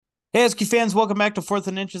Hey, Husky fans, welcome back to Fourth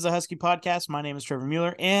and Inches, a Husky podcast. My name is Trevor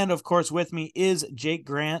Mueller, and of course, with me is Jake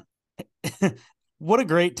Grant. What a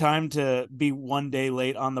great time to be one day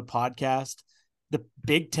late on the podcast. The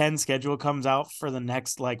Big 10 schedule comes out for the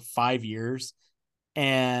next like 5 years.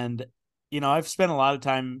 And, I've spent a lot of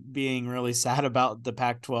time being really sad about the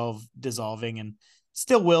Pac-12 dissolving and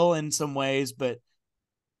still will in some ways. But,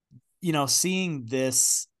 seeing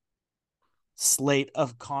this slate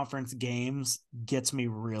of conference games gets me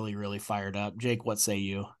really, really fired up. Jake, what say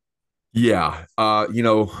you? Yeah.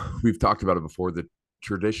 We've talked about it before. The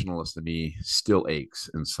traditionalist in me still aches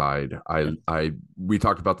inside. We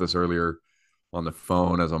talked about this earlier on the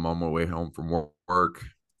phone as I'm on my way home from work.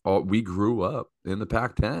 We grew up in the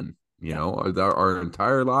Pac-10. Yeah. Our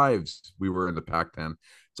entire lives we were in the Pac-10.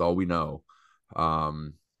 It's all we know.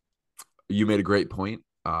 Um, you made a great point.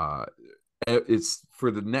 It's for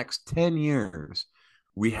the next 10 years,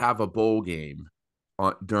 we have a bowl game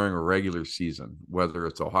during a regular season, whether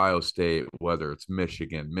it's Ohio State, whether it's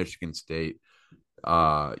Michigan State,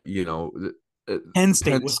 uh, you know, Penn State, Penn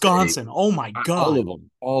State, Wisconsin. Oh my God.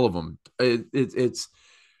 all of them. It's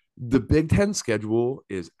the Big Ten schedule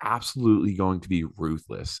is absolutely going to be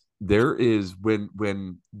ruthless. There is when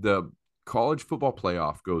the college football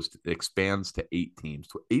playoff expands to 8 teams,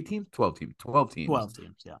 18, 12 teams, 12 teams. 12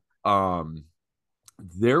 teams. Yeah. Um,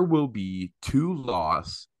 there will be two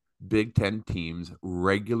loss Big Ten teams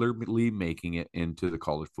regularly making it into the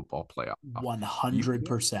college football playoff. You can't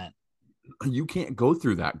 100%. you can't go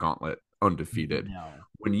through that gauntlet undefeated. No.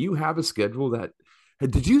 When you have a schedule that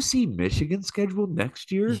did you see Michigan's schedule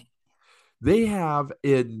next year? They have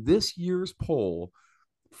in this year's poll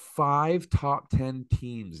five top 10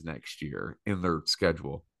 teams next year in their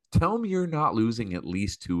schedule. Tell me you're not losing at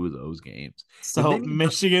least two of those games. And So then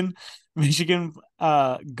Michigan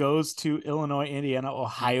goes to Illinois, Indiana,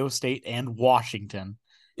 Ohio State, and Washington.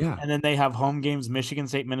 yeah, And then they have home games Michigan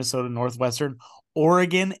State, Minnesota, Northwestern,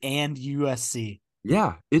 Oregon, and USC.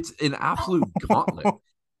 yeah, it's an absolute gauntlet.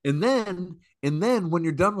 And then when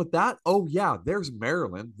you're done with that, oh yeah, there's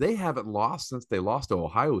Maryland. They haven't lost since they lost to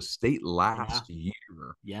Ohio State Yeah. last year.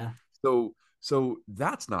 Yeah. So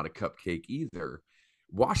that's not a cupcake either.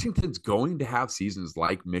 Washington's going to have seasons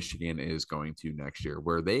like Michigan is going to next year,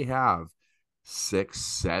 where they have six,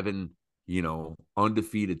 seven,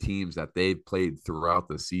 undefeated teams that they've played throughout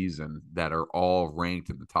the season that are all ranked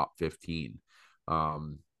in the top 15.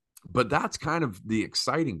 Um, but that's kind of the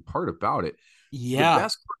exciting part about it. The Yeah.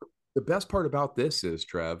 best the best part about this is,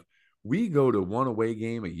 Trev, we go to one away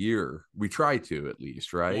game a year. We try to at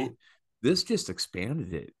least, Yeah. right? This just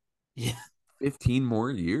expanded it Yeah. 15 more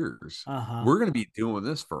years. Uh-huh. We're going to be doing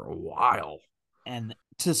this for a while. And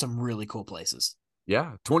to some really cool places.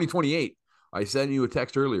 Yeah, 2028. I sent you a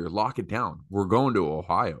text earlier. Lock it down. We're going to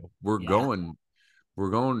Ohio. We're Yeah. going.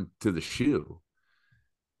 We're going to the shoe.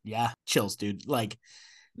 Yeah. Chills, dude. Like,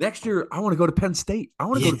 Next year, I want to go to Penn State. I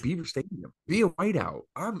want to yeah. go to Beaver Stadium. Be a whiteout.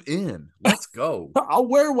 I'm in. Let's go. I'll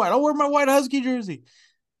wear white. I'll wear my white Husky jersey.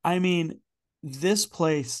 I mean, this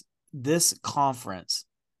place, this conference,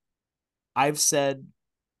 I've said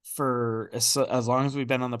for as long as we've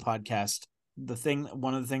been on the podcast,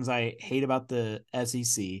 one of the things I hate about the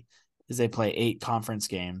SEC is they play 8 conference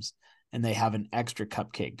games and they have an extra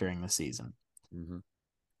cupcake during the season. Mm-hmm.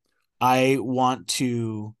 I want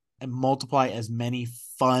to multiply as many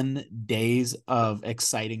fun days of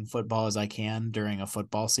exciting football as I can during a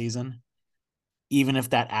football season, even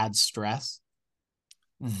if that adds stress.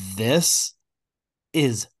 This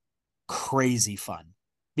is crazy fun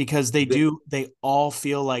because they all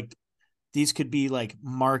feel like these could be like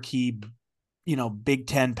marquee, Big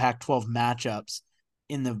 10 Pac-12 matchups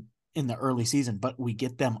in the early season, but we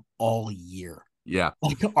get them all year. Yeah.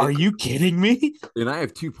 Like, are you kidding me? And I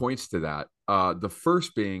have 2 points to that. The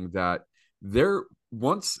first being that there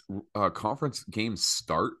once conference games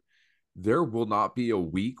start, there will not be a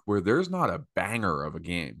week where there's not a banger of a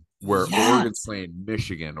game where Oregon's Yes. playing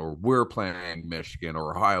Michigan or we're playing Michigan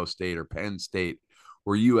or Ohio State or Penn State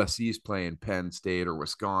or USC's playing Penn State or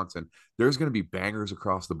Wisconsin. There's going to be bangers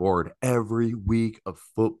across the board every week of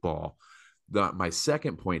football. My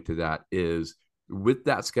second point to that is with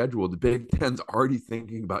that schedule, the Big Ten's already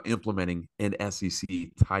thinking about implementing an SEC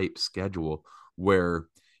type schedule where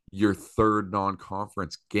your third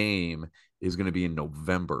non-conference game is going to be in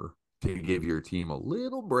November to give your team a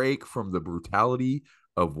little break from the brutality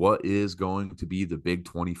of what is going to be the Big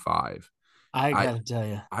 25. I I gotta tell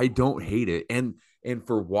you. I don't hate it. And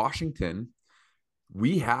for Washington,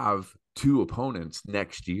 we have two opponents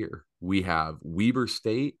next year. We have Weber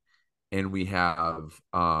State and we have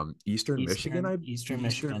Eastern Michigan, Eastern Eastern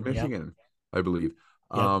Michigan. Yep. Michigan, I believe.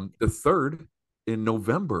 Yep. The third in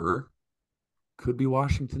November could be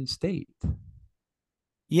Washington State.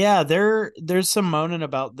 Yeah, there's some moaning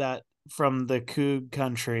about that from the Coug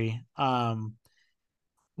country. I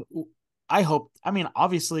mean,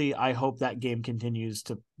 obviously, I hope that game continues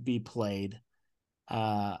to be played.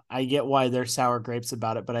 I get why they're sour grapes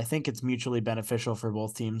about it, but I think it's mutually beneficial for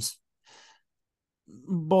both teams.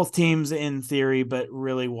 Both teams in theory, but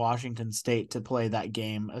really Washington State to play that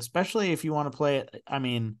game, especially if you want to play it. I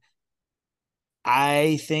mean,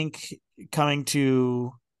 I think coming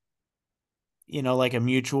to, like a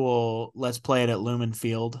mutual, let's play it at Lumen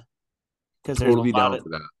Field because there's a Totally lot down of for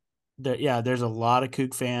that. there's a lot of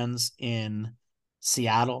Kook fans in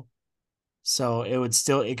Seattle. So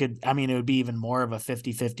it could, I mean, it would be even more of a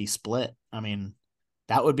 50-50 split. I mean,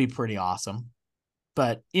 that would be pretty awesome.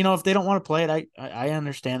 But, if they don't want to play it, I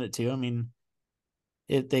understand it too. I mean,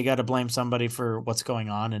 they got to blame somebody for what's going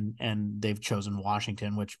on, and they've chosen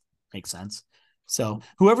Washington, which makes sense. So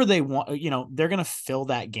whoever they want, they're going to fill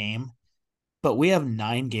that game. But we have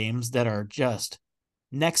 9 games that are just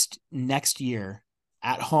next year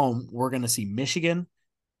at home. We're going to see Michigan,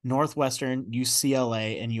 Northwestern,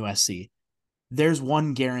 UCLA, and USC. There's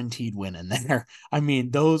one guaranteed win in there. I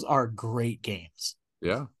mean, those are great games.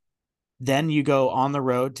 Yeah. Then you go on the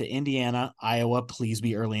road to Indiana, Iowa. Please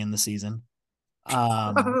be early in the season.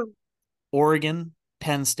 Um, Oregon,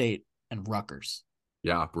 Penn State, and Rutgers.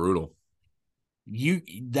 Yeah, brutal. You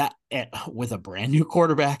that with a brand new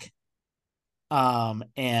quarterback. And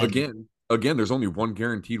Again, there's only one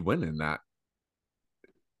guaranteed win in that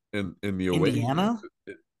in the away game. Indiana.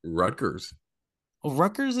 Rutgers. Well,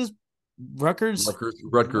 Rutgers.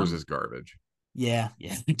 Rutgers is garbage. Yeah,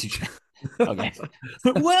 yeah. Okay.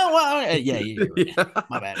 well, yeah, you're right. Yeah.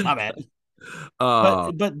 My bad.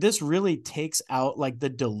 Uh, But this really takes out like the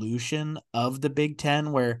dilution of the Big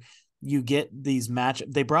Ten, where you get these match.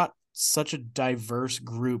 They brought such a diverse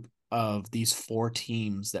group of these 4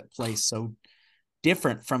 teams that play so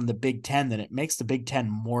different from the Big Ten that it makes the Big Ten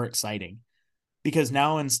more exciting. Because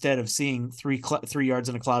now instead of seeing 3 yards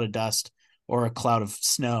in a cloud of dust or a cloud of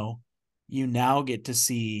snow, you now get to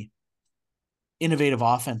see innovative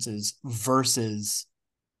offenses versus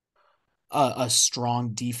a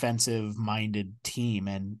strong defensive minded team,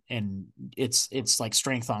 and it's like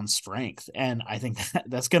strength on strength, and I think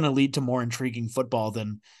that's going to lead to more intriguing football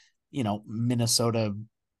than Minnesota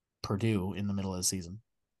Purdue in the middle of the season.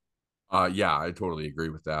 yeah, I totally agree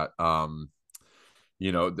with that.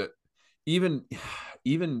 That even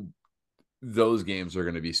even those games are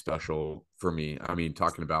going to be special for me. I mean,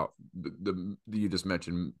 talking about you just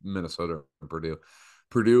mentioned Minnesota and Purdue.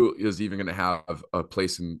 Purdue is even going to have a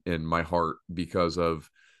place in my heart because of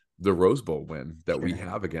the Rose Bowl win that we Sure.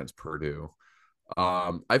 have against Purdue.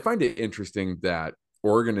 I find it interesting that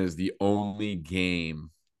Oregon is the only game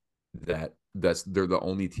they're the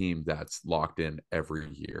only team that's locked in every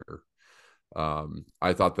year.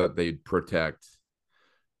 I thought that they'd protect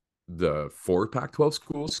the 4 Pac-12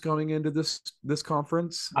 schools coming into this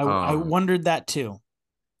conference. I wondered that too.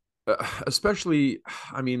 Especially,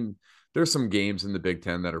 I mean, there's some games in the Big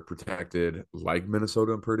Ten that are protected, like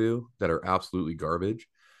Minnesota and Purdue, that are absolutely garbage.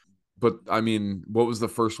 But I mean, what was the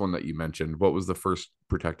first one that you mentioned? What was the first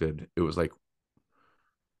protected? It was like,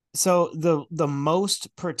 So the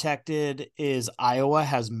most protected is Iowa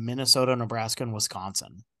has Minnesota, Nebraska, and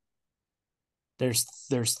Wisconsin. There's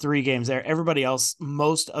 3 games there. Everybody else,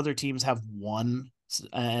 most other teams have one,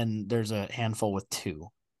 and there's a handful with 2.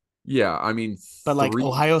 yeah, I mean, But like three,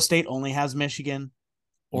 Ohio State only has Michigan,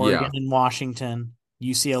 Oregon yeah, and Washington,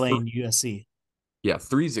 UCLA th- and USC. yeah,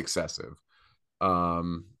 three's excessive.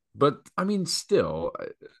 But I mean, still,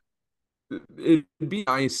 it'd be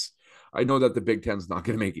nice. I know that the Big Ten's not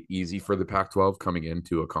going to make it easy for the Pac-12 coming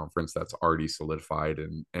into a conference that's already solidified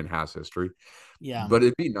and has history. Yeah. But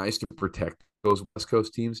it'd be nice to protect those West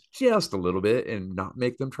Coast teams just a little bit and not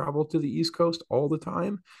make them travel to the East Coast all the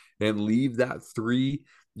time and leave that three.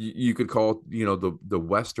 You could call, the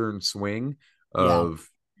Western swing Yeah. of,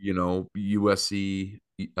 USC,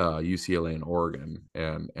 UCLA, and Oregon,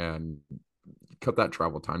 and cut that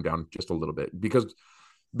travel time down just a little bit because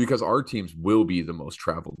our teams will be the most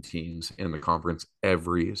traveled teams in the conference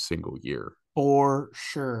every single year. For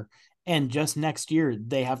sure. And just next year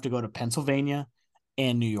they have to go to Pennsylvania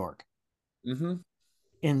and New York Mm-hmm.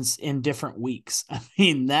 in different weeks. I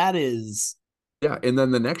mean, that is Yeah, and then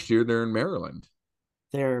the next year they're in Maryland.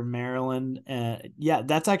 their Maryland. Yeah,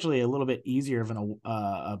 that's actually a little bit easier of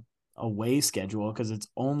a away schedule because it's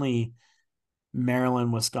only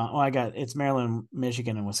Maryland, Wisconsin. Oh, it's Maryland,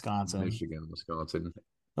 Michigan, and Wisconsin. Michigan, Wisconsin,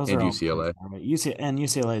 Those and are all pretty UCLA. far away.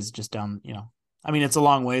 UCLA is just down. I mean, it's a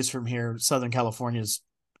long ways from here. Southern California's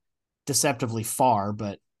deceptively far,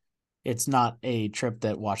 but it's not a trip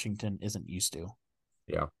that Washington isn't used to.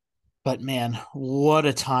 Yeah. But man, what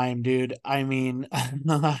a time, dude. I mean,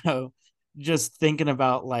 just thinking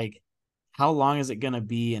about like how long is it going to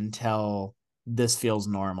be until this feels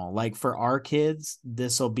normal? Like for our kids,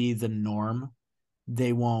 this will be the norm.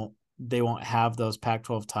 They won't have those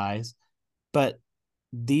Pac-12 ties. But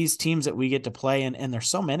these teams that we get to play and there's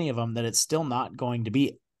so many of them that it's still not going to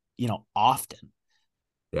be, often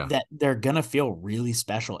Yeah. that they're going to feel really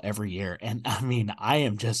special every year. And I mean, I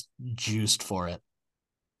am just juiced for it.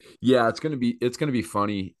 Yeah, it's gonna be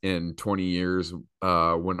funny in 20 years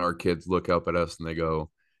when our kids look up at us and they go,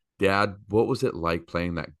 Dad, what was it like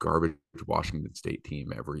playing that garbage Washington State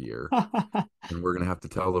team every year? And we're gonna have to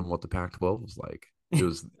tell them what the Pac-12 was like.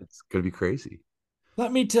 It's gonna be crazy.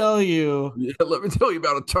 Let me tell you, Yeah, let me tell you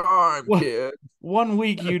about a time, kid. one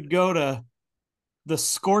week you'd go to the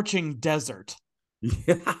scorching desert, Yeah.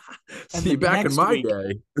 and the See, back in next my week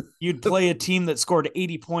day, you'd play a team that scored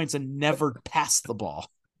 80 points and never passed the ball.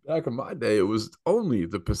 it was only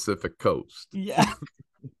the Pacific Coast. Yeah.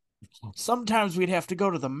 Sometimes we'd have to go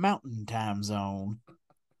to the mountain time zone.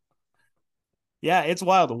 Yeah, it's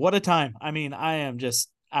wild. What a time. I mean,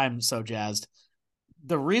 I'm so jazzed.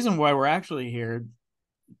 The reason why we're actually here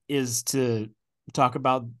is to talk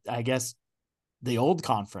about, I guess, the old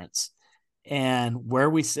conference and where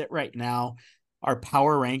we sit right now, our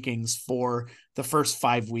power rankings for the first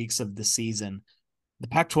 5 weeks of the season. The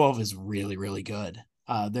Pac-12 is really, really good.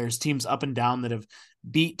 There's teams up and down that have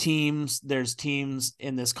beat teams. There's teams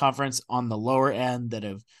in this conference on the lower end that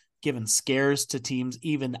have given scares to teams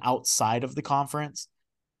even outside of the conference.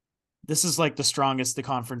 This is like the strongest the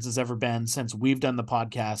conference has ever been since we've done the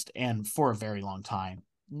podcast and for a very long time.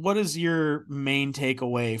 What is your main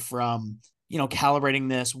takeaway from, calibrating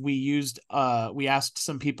this? We asked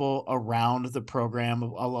some people around the program,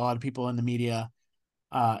 a lot of people in the media,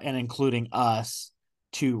 and including us,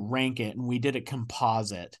 to rank it, and we did a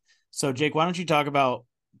composite. So Jake, why don't you talk about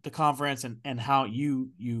the conference and how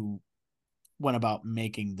you went about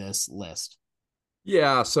making this list?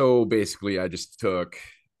 Yeah, so basically I just took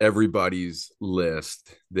everybody's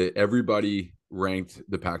list that everybody ranked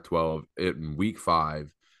the Pac-12 in week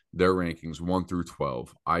 5, their rankings 1 through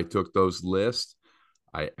 12. I took those lists,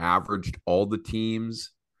 I averaged all the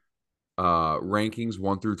teams rankings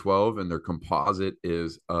 1 through 12, and their composite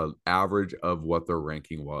is an average of what their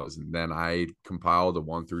ranking was, and then I compiled a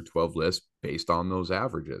 1 through 12 list based on those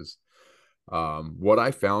averages. What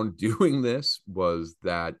I found doing this was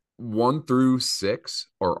that 1 through 6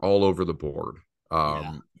 are all over the board.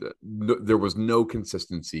 Yeah. There was no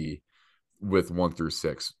consistency with 1 through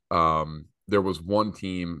 6. There was one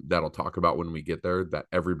team that I'll talk about when we get there that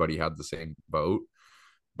everybody had the same vote,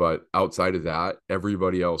 but outside of that,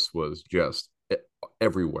 everybody else was just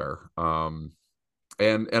everywhere. And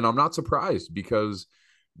I'm not surprised because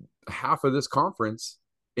half of this conference,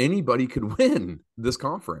 anybody could win this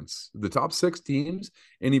conference. The top 6 teams,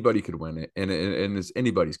 anybody could win it, and it's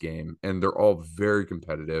anybody's game, and they're all very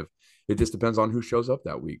competitive. It just depends on who shows up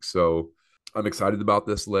that week. So I'm excited about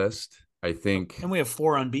this list. I think, And we have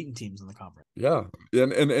 4 unbeaten teams in the conference. yeah,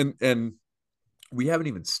 and we haven't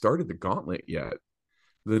even started the gauntlet yet.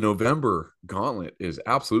 The November gauntlet is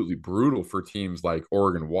absolutely brutal for teams like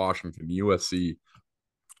Oregon, Washington, USC,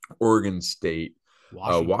 Oregon State.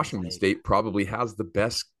 Washington Washington State. State probably has the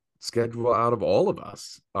best schedule out of all of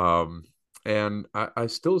us. And I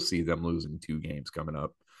still see them losing 2 games coming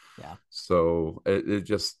up. Yeah. So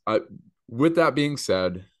with that being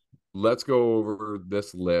said, let's go over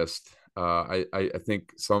this list. I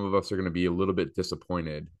think some of us are going to be a little bit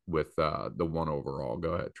disappointed with the one overall.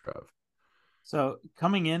 Go ahead, Trev. So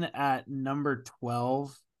coming in at number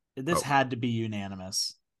 12, this Oh, had to be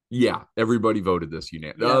unanimous. yeah, everybody voted this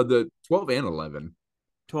unanimous. Yeah. The 12 and 11.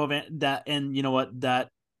 12 and you know what, that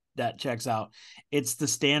checks out. It's the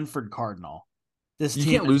Stanford Cardinal. This You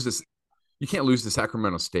team can't is, lose this. You can't lose to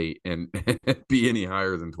Sacramento State and be any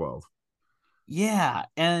higher than 12. yeah,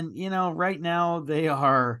 and right now they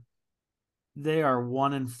are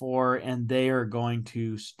 1-4, and they are going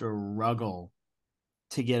to struggle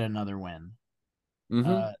to get another win. Mm-hmm.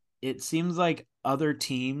 Uh, it seems like other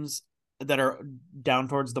teams that are down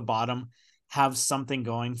towards the bottom have something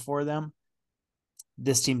going for them.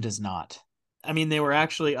 This team does not. I mean, they were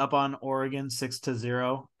actually up on Oregon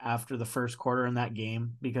 6-0 after the first quarter in that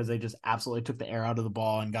game because they just absolutely took the air out of the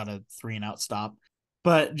ball and got a 3-and-out stop.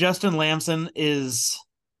 But Justin Lamson is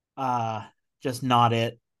uh just not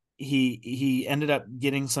it. He ended up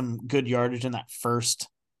getting some good yardage in that first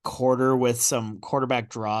quarter with some quarterback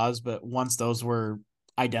draws, but once those were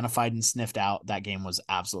identified and sniffed out, that game was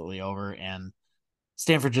absolutely over. And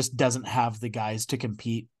Stanford just doesn't have the guys to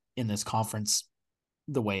compete in this conference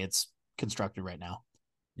the way it's constructed right now.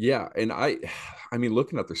 Yeah, and I mean,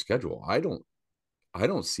 looking at their schedule, I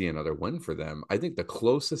don't see another win for them. I think the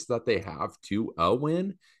closest that they have to a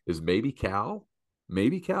win is maybe Cal,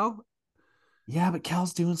 maybe Cal. Yeah, but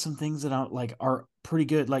Cal's doing some things that are pretty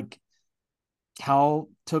good. Like Cal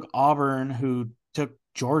took Auburn, who took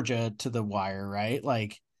Georgia to the wire, right?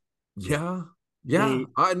 Like Yeah, yeah. they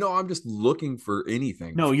I know. I'm just looking for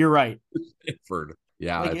anything no, from you're right. Stanford.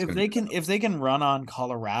 Yeah, Like it's gonna be if they can run on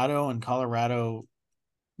Colorado and Colorado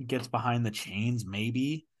gets behind the chains,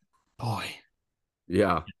 maybe. Boy,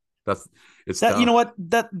 yeah. That's it's that you know tough.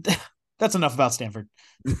 what that's enough about Stanford.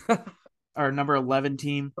 Our number 11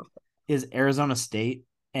 team is Arizona State,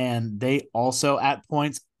 and they also at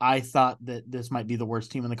points I thought that this might be the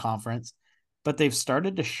worst team in the conference, but they've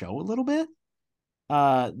started to show a little bit.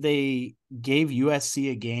 They gave USC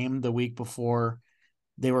a game the week before.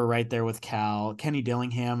 They were right there with Cal. Kenny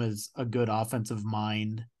Dillingham is a good offensive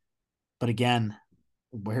mind, but again,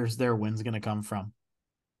 where's their wins going to come from?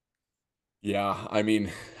 Yeah, I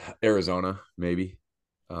mean, Arizona maybe.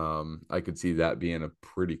 I could see that being a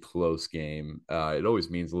pretty close game. It always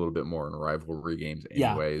means a little bit more in rivalry games,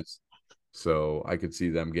 Yeah, anyways. So I could see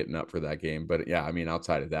them getting up for that game. But yeah, I mean,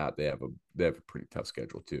 outside of that, they have a pretty tough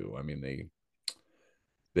schedule too. I mean,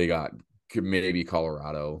 they got maybe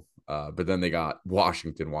Colorado, but then they got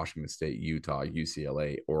Washington, Washington State, Utah,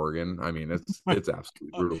 UCLA, Oregon. I mean, it's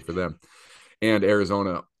absolutely brutal for them. And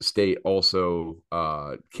Arizona State also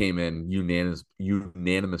came in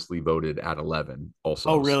unanimously voted at 11 oh,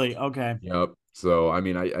 also. really? Okay. Yep. So I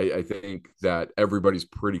mean, I think that everybody's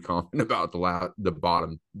pretty confident about the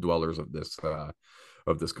bottom dwellers of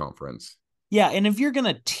this conference. Yeah, and if you're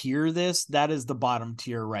gonna tier this, that is the bottom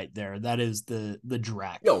tier right there. That is the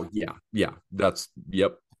Drac. Oh yeah, yeah. That's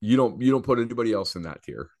yep. You don't put anybody else in that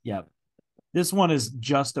tier. Yeah, this one is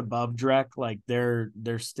just above Drek. Like they're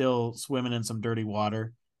still swimming in some dirty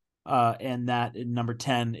water. And that number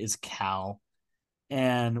 10 is Cal.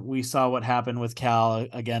 And we saw what happened with Cal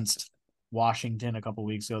against Washington a couple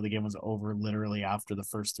weeks ago. The game was over literally after the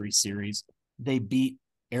first three series. They beat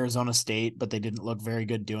Arizona State, but they didn't look very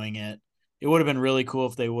good doing it. It would have been really cool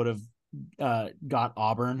if they would have got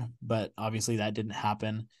Auburn, but obviously that didn't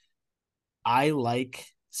happen. I like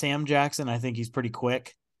Sam Jackson. I think he's pretty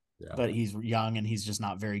quick, Yeah. but he's young and he's just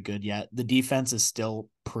not very good yet. The defense is still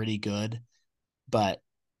pretty good, but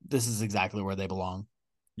this is exactly where they belong.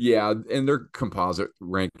 Yeah, and their composite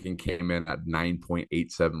ranking came in at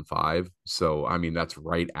 9.875. So, I mean, that's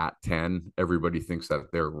right at 10. Everybody thinks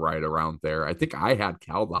that they're right around there. I think I had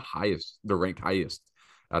Cal the ranked highest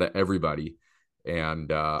out of everybody. And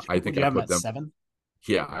I Would think you I have him put at them, 7?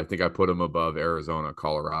 yeah, I think I put them above Arizona,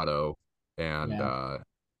 Colorado. And Yeah.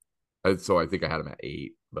 so I think I had them at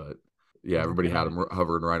 8. But yeah, everybody had them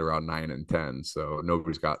hovering right around 9 and 10. So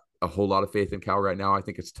nobody's got a whole lot of faith in Cal right now. I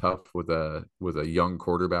think it's tough with a young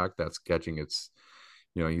quarterback that's catching he's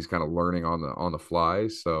kind of learning on the fly.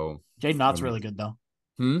 So Jaden I Knott's mean, really good though.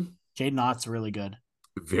 hmm, Jaden Knott's really good.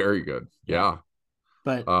 very good. Yeah. Yeah.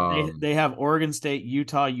 But they have Oregon State,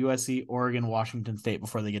 Utah, USC, Oregon, Washington State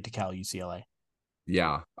before they get to Cal, UCLA.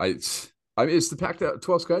 Yeah. I mean, it's the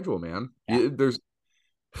Pac-12 schedule, man. Yeah.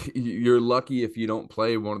 You're lucky if you don't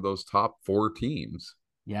play one of those top 4 teams.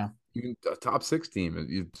 Yeah. Even a top 6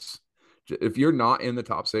 team. If you're not in the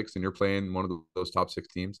top 6 and you're playing one of those top 6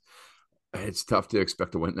 teams, it's tough to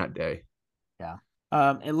expect to win that day. Yeah.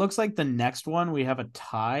 It looks like the next one we have a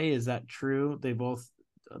tie. Is that true? They both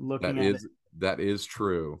That looking at it. is that is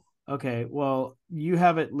true. Okay. Well, you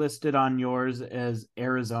have it listed on yours as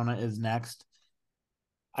Arizona is next.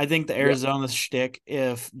 I think the Yeah, Arizona shtick,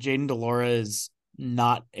 if Jaden Delora is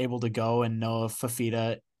not able to go and Noah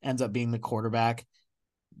Fafita ends up being the quarterback,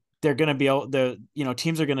 they're going to be able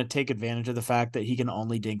teams are going to take advantage of the fact that he can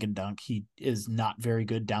only dink and dunk. He is not very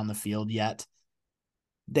good down the field yet.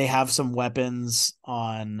 They have some weapons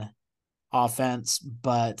on offense,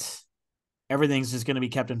 but everything's just going to be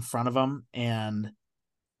kept in front of them. And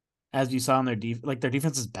as you saw in their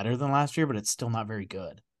defense is better than last year, but it's still not very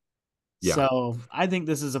good. yeah. So I think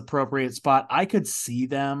this is appropriate spot. I could see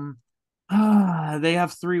them. They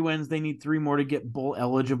have 3 wins. They need 3 more to get bowl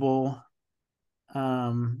eligible.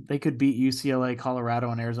 They could beat UCLA,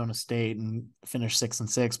 Colorado, and Arizona State and finish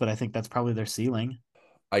 6-6, but I think that's probably their ceiling.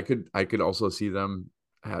 I could also see them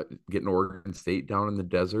getting Oregon State down in the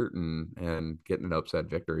desert and getting an upset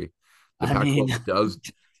victory. The I mean, Pac-12 does.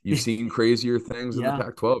 You've seen crazier things in the yeah.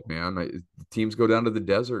 Pac-12, man. Teams go down to the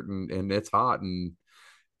desert and it's hot, and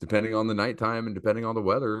depending on the nighttime and depending on the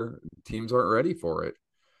weather, teams aren't ready for it.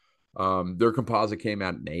 Their composite came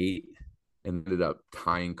out an 8. and ended up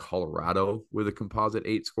tying Colorado with a composite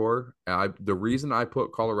 8 score. The reason I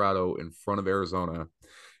put Colorado in front of Arizona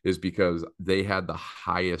is because they had the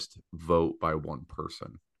highest vote by one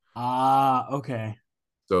person. Ah, okay.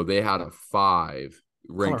 So they had a 5,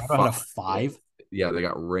 ranked Colorado had 5. a 5. Yeah, they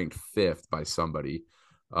got ranked 5th by somebody.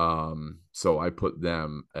 So I put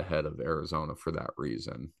them ahead of Arizona for that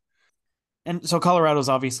reason. And so Colorado's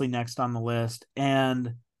obviously next on the list.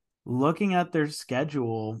 And looking at their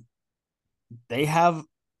schedule, they have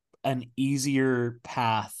an easier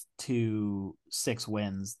path to 6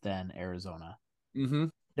 wins than Arizona. Mm-hmm.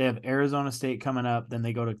 They have Arizona State coming up, then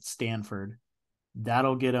they go to Stanford.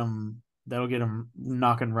 That'll get them. That'll get them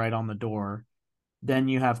knocking right on the door. Then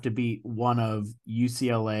you have to beat one of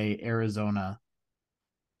UCLA, Arizona,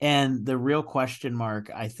 and the real question mark,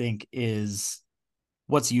 I think, is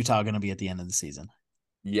what's Utah going to be at the end of the season?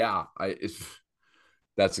 Yeah,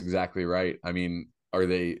 that's exactly right. I mean,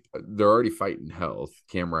 they're already fighting health.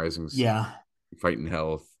 Cam Rising's Yeah, fighting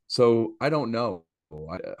health. So I don't know.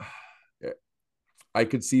 I, I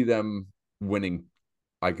could see them winning.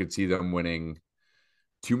 I could see them winning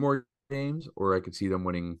 2 more games, or I could see them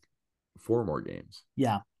winning 4 more games.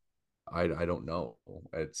 yeah, I don't know.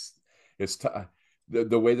 It's t-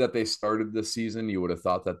 the way that they started this season. You would have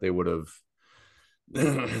thought that they would have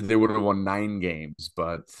they would have won 9 games,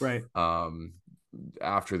 but right. um,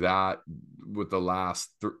 after that, with the last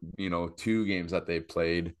 2 games that they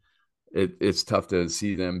played, it's tough to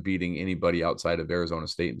see them beating anybody outside of Arizona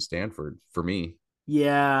State and Stanford for me.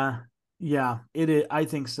 Yeah, yeah. It is. I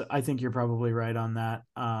think so. I think you're probably right on that.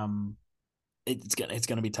 It's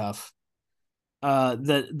gonna be tough.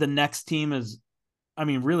 The next team is, I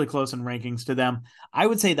mean, really close in rankings to them. I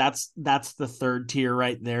would say that's the third tier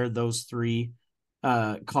right there. Those three,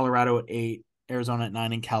 Colorado at 8, Arizona at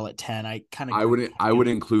 9, and Cal at 10. I kind of group I them would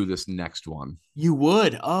in. include this next one. You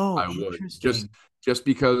would. Oh, I would interesting. just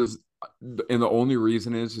because, and the only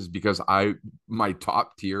reason is because my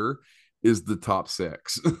top tier is the top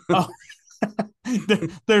 6. Oh,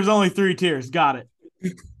 there's only 3 tiers. Got it.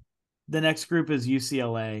 The next group is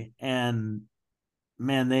UCLA, and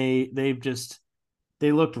man, they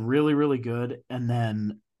looked really really good, and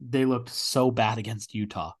then they looked so bad against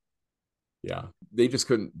Utah. Yeah, they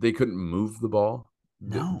couldn't move the ball.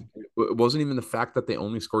 No, It wasn't even the fact that they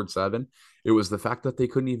only scored 7. It was the fact that they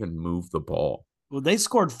couldn't even move the ball. well, they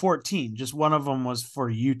scored 14. Just one of them was for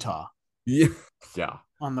Utah Yeah. Yeah.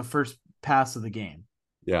 on the first pass of the game.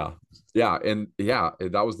 Yeah. Yeah. And yeah,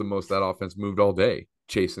 that was the most that offense moved all day,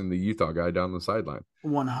 chasing the Utah guy down the sideline.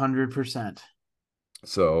 100%.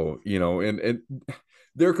 So, and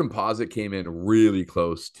their composite came in really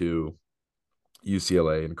close to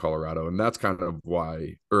UCLA and Colorado. And that's kind of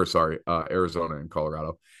why, or sorry, Arizona and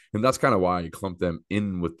Colorado. And that's kind of why I clumped them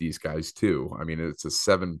in with these guys too. I mean, it's a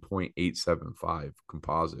 7.875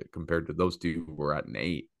 composite compared to those two who were at an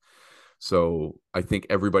 8. So I think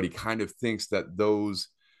everybody kind of thinks that those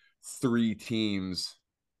 3 teams,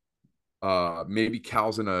 maybe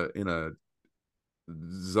Cal's in a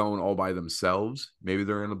zone all by themselves. Maybe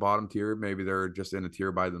they're in the bottom tier. Maybe they're just in a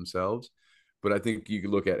tier by themselves. But I think you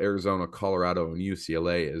could look at Arizona, Colorado, and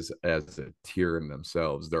UCLA as a tier in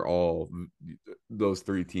themselves. Those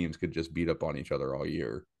 3 teams could just beat up on each other all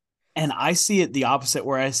year. And I see it the opposite,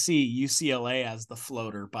 where I see UCLA as the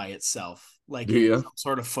floater by itself, like Do in you? some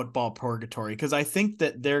sort of football purgatory. Because I think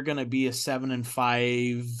that they're going to be a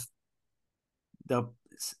 7-5, the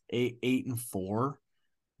 8-4,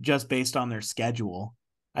 just based on their schedule.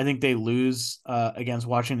 I think they lose against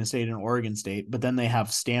Washington State and Oregon State, but then they have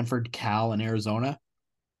Stanford, Cal, and Arizona, or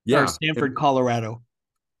Yeah. Stanford, Colorado.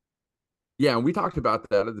 Yeah, and we talked about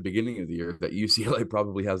that at the beginning of the year that UCLA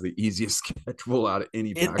probably has the easiest schedule out of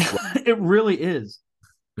any It Pac-12. it really is.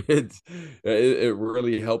 It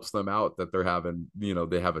really helps them out that they're having,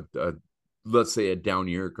 they have a let's say a down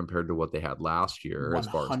year compared to what they had last year as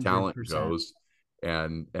far as talent 100%. goes,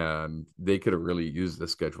 and they could have really used the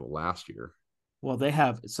schedule last year. Well, they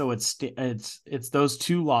have, so it's those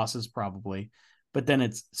 2 losses probably, but then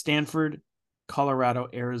it's Stanford, Colorado,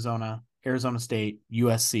 Arizona, Arizona State,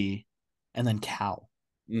 USC, and then Cal.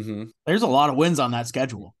 Mm-hmm. There's a lot of wins on that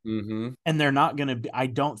schedule, Mm-hmm. and they're not going to be. I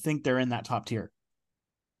don't think they're in that top tier.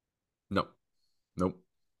 No. Nope.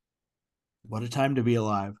 What a time to be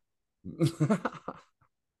alive.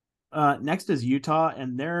 Next is Utah,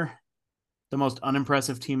 and they're the most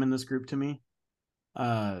unimpressive team in this group to me.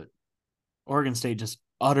 Uh, Oregon State just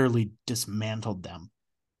utterly dismantled them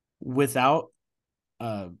without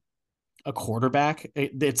uh, a quarterback.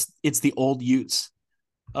 It's the old Utes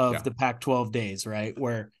of Yeah. the Pac-12 days, right?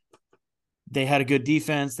 Where they had a good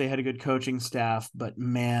defense, they had a good coaching staff, but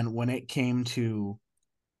man, when it came to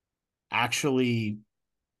actually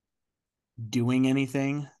doing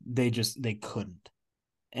anything. They couldn't.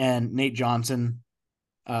 And Nate Johnson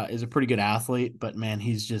is a pretty good athlete, but man,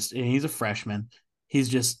 he's a freshman.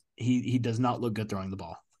 He does not look good throwing the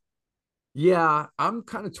ball. Yeah, I'm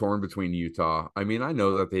kind of torn between Utah. I mean, I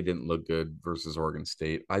know that they didn't look good versus Oregon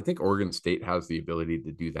State. I think Oregon State has the ability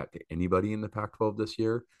to do that to anybody in the Pac-12 this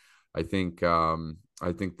year. I think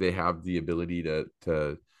they have the ability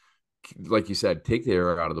to like you said, take the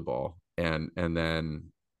air out of the ball and then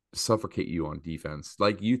suffocate you on defense,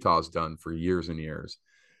 like Utah's done for years and years.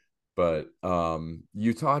 But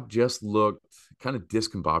Utah just looked kind of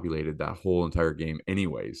discombobulated that whole entire game.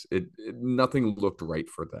 Anyways, nothing looked right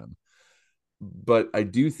for them. But I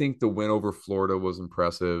do think the win over Florida was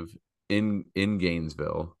impressive in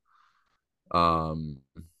Gainesville. Um,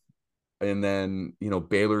 and then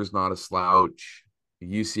Baylor's not a slouch.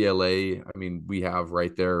 UCLA, I mean, we have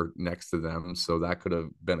right there next to them, so that could have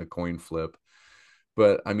been a coin flip.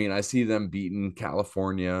 But I mean, I see them beating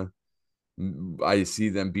California. I see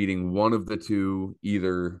them beating one of the two,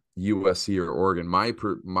 either USC or Oregon.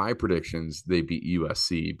 My predictions, they beat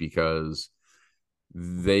USC because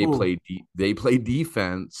Ooh, they play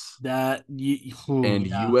defense and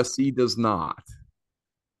yeah, USC does not.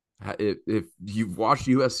 If you've watched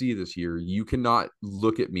USC this year, you cannot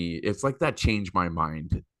look at me. It's like that change my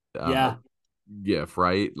mind uh yeah. gif,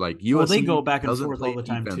 right? Like Well, they USC go back and doesn't forth all play the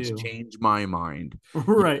time defense, too. change my mind.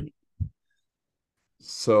 Right.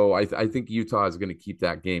 So I think Utah is going to keep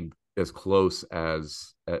that game as close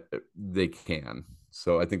as they can.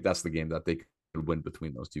 So I think that's the game that they could win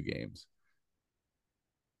between those two games.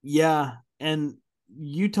 Yeah, and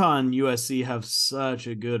Utah and USC have such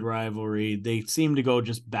a good rivalry. They seem to go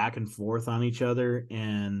just back and forth on each other,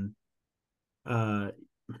 and uh,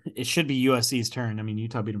 it should be USC's turn. I mean,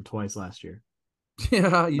 Utah beat them twice last year.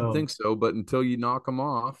 Yeah, you'd So think so, but until you knock them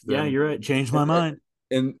off, yeah, then you're right. Changed my and mind.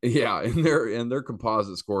 yeah, and their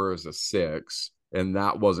composite score is a 6, and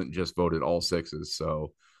that wasn't just voted all sixes.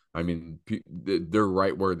 So, I mean, they're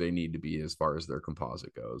right where they need to be as far as their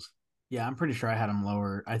composite goes. Yeah, I'm pretty sure I had them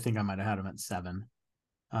lower. I think I might have had them at 7.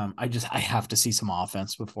 I have to see some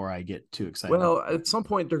offense before I get too excited. Well, at some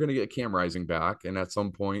point they're going to get Cam Rising back, and at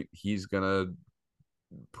some point he's going to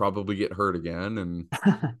probably get hurt again.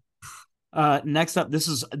 And Next up, this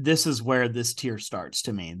is where this tier starts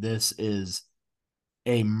to me. This is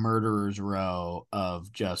a murderer's row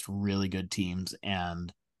of just really good teams,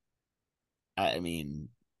 and I mean,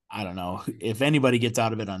 I don't know if anybody gets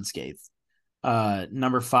out of it unscathed.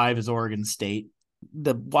 Number 5 is Oregon State.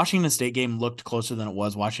 The Washington State game looked closer than it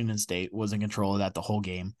was. Washington State was in control of that the whole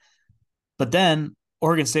game, but then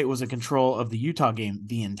Oregon State was in control of the Utah game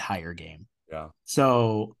the entire game. yeah,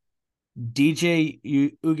 So DJ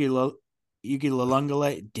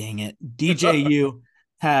Ugilalungale, dang it, DJU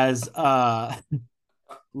has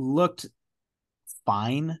looked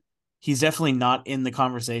fine. He's definitely not in the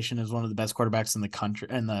conversation as one of the best quarterbacks in the country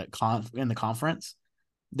in the conference.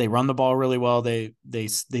 They run the ball really well. They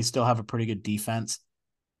still have a pretty good defense.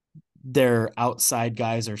 Their outside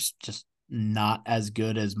guys are just not as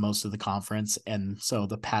good as most of the conference, and so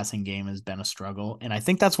the passing game has been a struggle. And I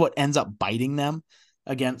think that's what ends up biting them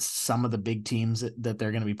against some of the big teams that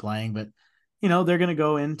they're going to be playing. But they're going to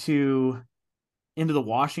go into the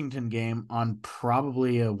Washington game on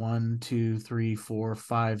probably a 1, 2, 3, 4,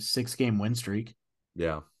 5, 6 game win streak.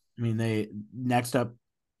 yeah. I mean, they next up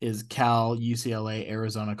is Cal, UCLA,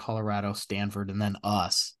 Arizona, Colorado, Stanford, and then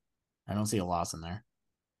us. I don't see a loss in there.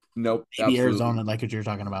 Nope, Maybe absolutely. Arizona, like what you're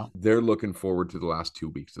talking about. They're looking forward to the last 2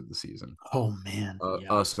 weeks of the season. Oh man,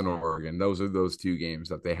 yeah, Us and Oregon. Those are those two games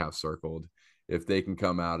that they have circled. If they can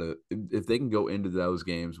go into those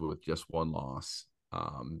games with just one loss,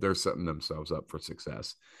 they're setting themselves up for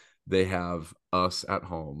success. They have us at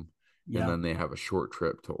home, and yeah, then they have a short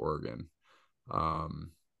trip to Oregon.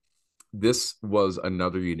 Um, this was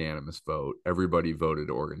another unanimous vote. Everybody voted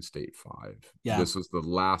Oregon State 5. yeah, This was the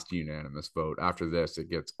last unanimous vote. After this, it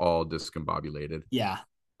gets all discombobulated. yeah.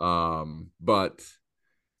 But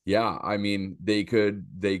yeah, I mean, they could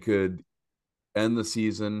end the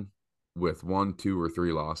season with 1, 2, or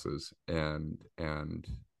 3 losses, and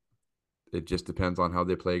it just depends on how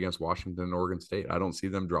they play against Washington and Oregon State. I don't see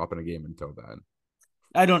them dropping a game until then.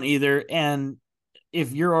 I don't either. And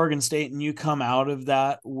if you're Oregon State and you come out of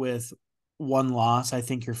that with one loss, I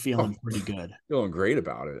think you're Oh, feeling pretty good. feeling great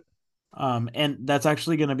about it. And that's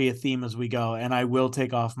actually going to be a theme as we go. And I will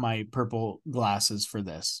take off my purple glasses for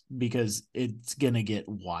this because it's going to get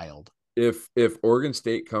wild. If Oregon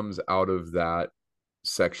State comes out of that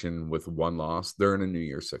section with one loss, they're in a New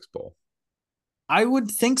Year's Six bowl. I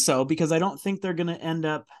would think so because I don't think they're going to end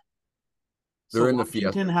up So They're in the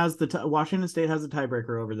Fiesta. Washington State has the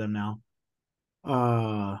tiebreaker over them now.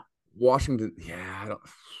 Uh, Washington, yeah, I don't,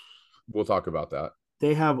 we'll talk about that.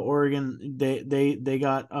 they have Oregon. They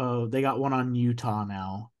got one on Utah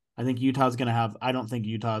now. I think Utah's gonna have. I don't think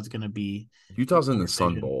Utah's gonna be in Utah's in the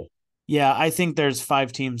Sun contention. Bowl. Yeah, I think there's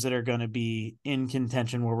 5 teams that are going to be in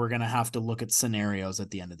contention where we're going to have to look at scenarios at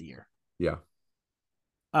the end of the year. Yeah.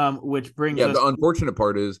 Which brings Yeah. us. The unfortunate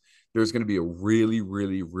part is there's going to be a really,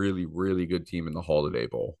 really, really, really good team in the Holiday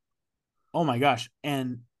Bowl. Oh my gosh!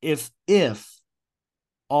 And if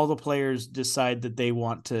all the players decide that they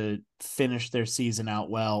want to finish their season out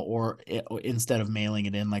well, or instead of mailing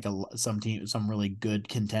it in like some really good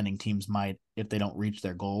contending teams might, if they don't reach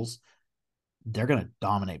their goals, they're going to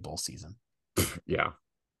dominate bowl season. Yeah.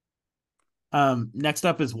 Next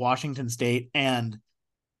up is Washington State, and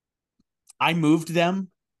I moved them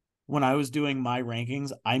when I was doing my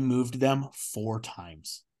rankings. I moved them 4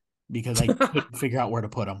 times because I couldn't figure out where to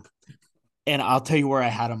put them. And I'll tell you where I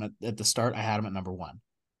had them at the start. I had them at number 1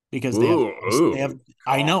 because Ooh, they have ooh.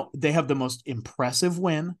 I God. know they have the most impressive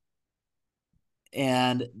win,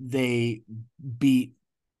 and they beat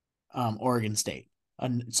Oregon State.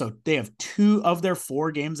 And so they have 2 of their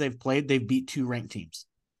 4 games they've played. They've beat 2 ranked teams.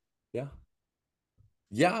 Yeah.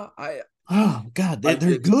 Yeah. Oh God, I,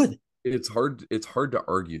 they're good. it's hard to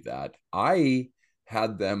argue that. I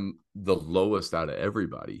had them the lowest out of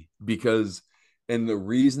everybody because and the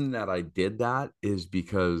reason that I did that is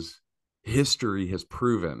because history has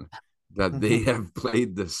proven that they have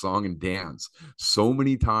played this song and dance so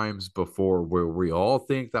many times before where we all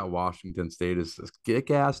think that Washington State is this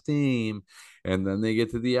kick-ass team and then they get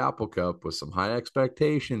to the Apple Cup with some high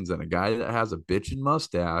expectations and a guy that has a bitchin'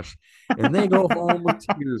 mustache and they go home with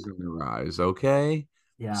tears in their eyes, okay?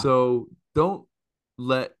 Yeah. So don't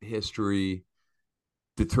let history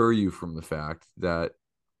deter you from the fact that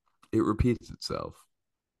it repeats itself.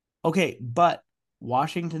 Okay, but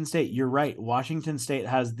Washington State, you're right. Washington State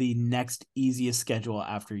has the next easiest schedule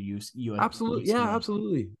after Absolutely. Yeah, UCLA.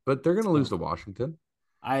 absolutely. But they're going to lose So to Washington.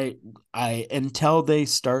 I I until they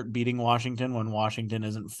start beating Washington when Washington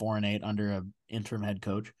isn't 4-8 under a interim head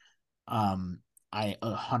coach, um, I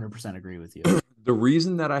 100% agree with you. The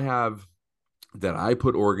reason that I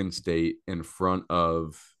put Oregon State in front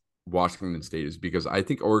of Washington State is because I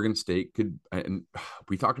think Oregon State could, and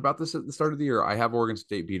we talked about this at the start of the year. I have Oregon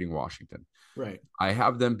State beating Washington. Right. I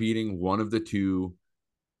have them beating one of the two,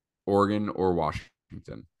 Oregon or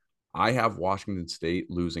Washington. I have Washington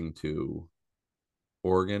State losing to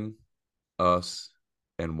Oregon, us,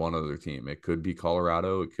 and one other team. It could be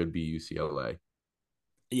Colorado. It could be UCLA.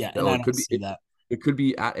 Yeah, and No, I it could don't be see that. it could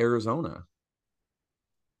be at Arizona.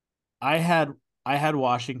 I had I had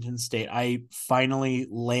Washington State. I finally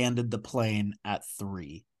landed the plane at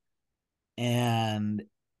 3 and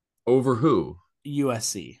Over who?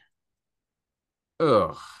 USC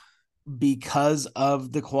Ugh. because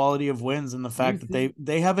of the quality of wins and the You fact that think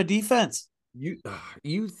they have a defense. you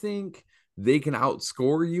you think they can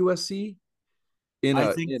outscore USC in I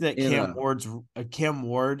a think that in a Cam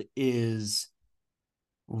Ward is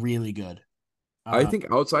really good. I Uh, think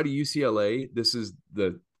outside of UCLA, this is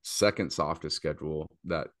the second softest schedule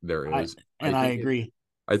that there I is. I and I think it agree.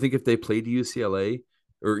 I think if they played UCLA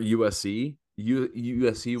or USC,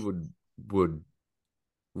 USC would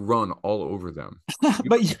run all over them.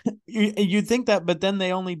 But you think that, but then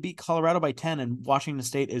they only beat Colorado by 10, and Washington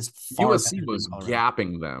State is far USC better than was Colorado.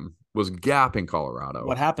 gapping them, was gapping Colorado.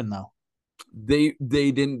 What happened though? They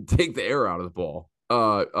didn't take the air out of the ball.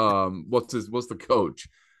 What's the coach?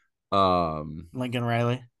 Um, Lincoln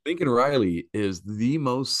Riley. Lincoln Riley is the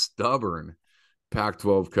most stubborn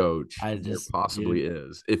Pac-12 coach I there just, possibly dude.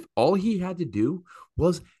 is. If all he had to do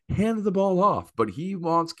was hand the ball off, but he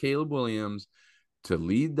wants Caleb Williams to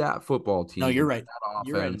lead that football No, team you're and right. that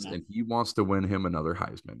You're right in offense, that. and he wants to win him another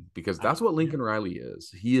Heisman because that's what Yeah, Lincoln Riley is.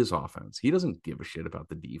 He is offense. He doesn't give a shit about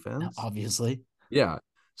the defense. obviously. Yeah.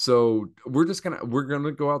 So we're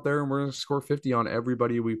gonna go out there and we're gonna score 50 on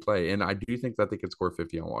everybody we play. And I do think that they could score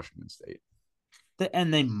 50 on Washington State.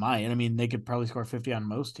 And they might. I mean, they could probably score 50 on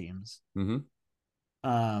most teams. Mm-hmm.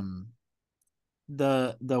 Um,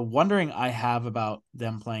 the wondering I have about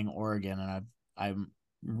them playing Oregon, and I'm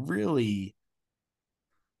really,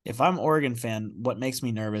 if I'm Oregon fan, what makes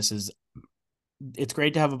me nervous is it's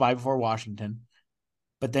great to have a bye before Washington,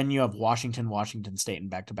 but then you have Washington State in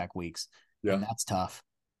back to back weeks, and Yeah. that's tough.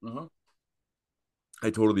 Uh-huh. I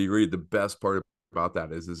totally agree. The best part about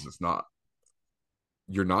that is it's not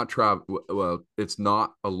you're not travel well, it's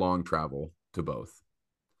not a long travel to both.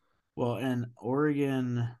 Well, and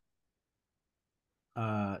Oregon,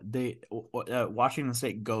 they Washington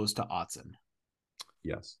State goes to Autzen.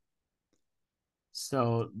 Yes.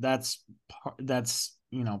 So that's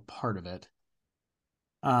part of it.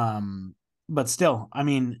 Um, but still, I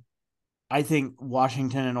mean, I think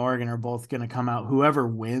Washington and Oregon are both going to come out. Whoever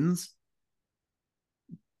wins,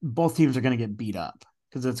 both teams are going to get beat up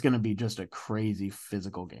because it's going to be just a crazy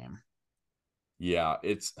physical game. Yeah,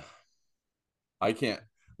 it's I can't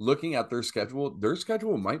looking at their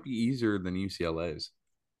schedule might be easier than UCLA's.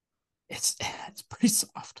 It's pretty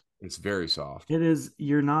soft. It's very soft. It is.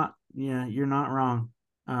 You're not wrong.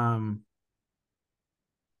 Um,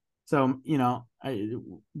 so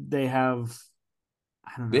they have,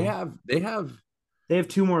 I don't They know, have they have they have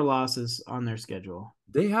two more losses on their schedule.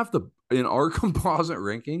 they have the in our composite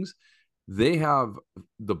rankings, they have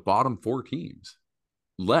the bottom four teams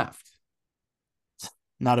left.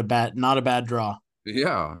 Not a bad draw.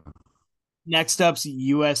 Yeah. Next up's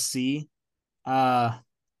USC. Uh,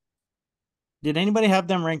 did anybody have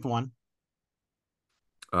them ranked one?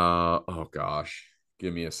 Oh gosh.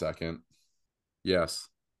 Give me a second. Yes.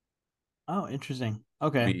 Oh, interesting.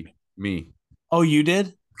 Okay. Me. Oh, you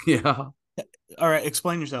did? Yeah. All right.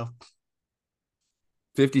 Explain yourself.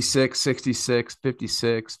 56, 66,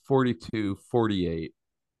 56, 42, 48.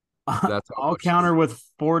 That's how I'll much counter with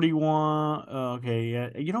 41. Okay. Yeah.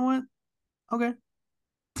 You know what? Okay.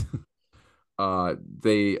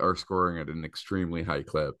 they are scoring at an extremely high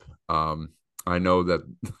clip. I know that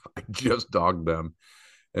I just dogged them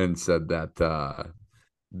and said that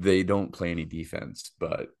they don't play any defense,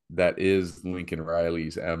 but that is Lincoln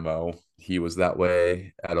Riley's MO. He was that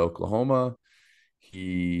way at Oklahoma.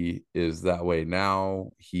 He is that way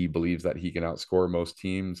now. He believes that he can outscore most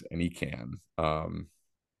teams, and he can.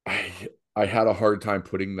 I I had a hard time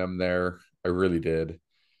putting them there. I really did,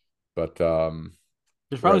 but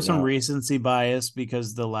There's probably right some now, recency bias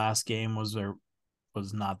because the last game was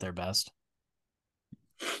not their best.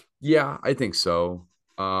 yeah, I think so.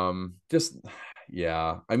 Just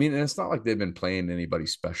yeah. I mean, and it's not like they've been playing anybody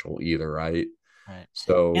special either, right? Right.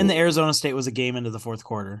 And the So Arizona State was a game into the fourth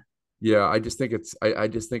quarter. yeah, I just think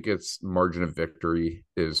it's margin of victory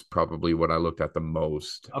is probably what I looked at the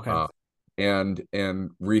most. Okay. And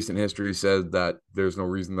recent history says that there's no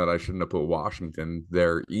reason that I shouldn't have put Washington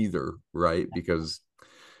there either, right? Because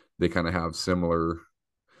they kind of have similar,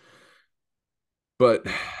 but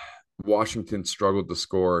Washington struggled to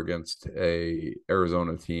score against a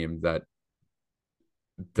Arizona team that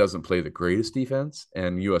doesn't play the greatest defense,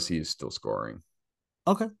 and USC is still scoring.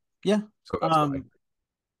 Okay. Yeah. So that's why. Um,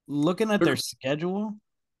 looking at their schedule,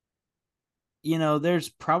 there's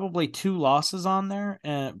probably two losses on there,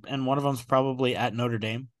 and one of them's probably at Notre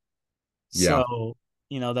Dame. Yeah. So,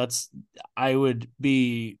 that's I would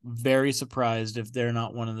be very surprised if they're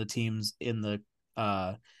not one of the teams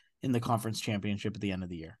uh in the conference championship at the end of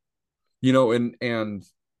the year. And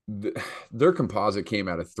their composite came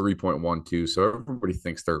out at 3.12, so everybody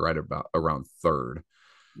thinks they're right about around third.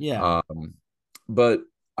 Yeah. Um, but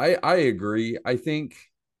I agree. I think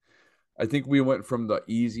we went from the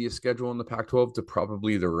easiest schedule in the Pac-12 to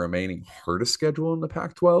probably the remaining hardest schedule in the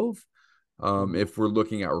Pac-12. If we're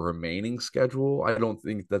looking at remaining schedule, I don't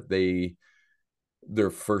think that their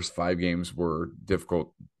first five games were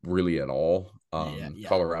difficult really at all. Yeah, yeah.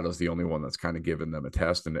 Colorado's the only one that's kind of given them a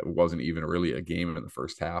test, and it wasn't even really a game in the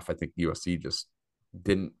first half. I think USC just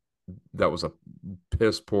didn't. That was a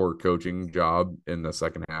piss poor coaching job in the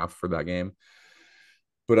second half for that game.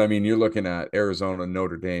 But I mean, you're looking at Arizona,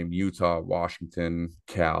 Notre Dame, Utah, Washington,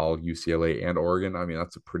 Cal, UCLA, and Oregon. I mean,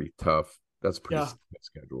 that's a pretty Yeah. tough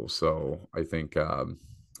schedule. So I think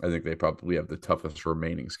they probably have the toughest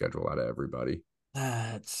remaining schedule out of everybody.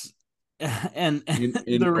 That's and In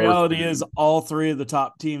the North reality is Bend, all three of the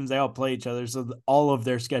top teams, they all play each other, so all of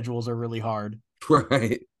their schedules are really hard.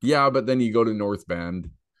 right? Yeah, but then you go to North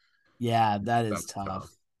Bend. Yeah, that is That's tough.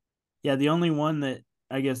 tough. Yeah, the only one that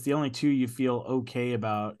I guess the only two you feel okay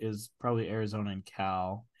about is probably Arizona and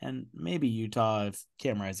Cal, and maybe Utah if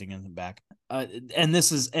Cam Rising isn't back. And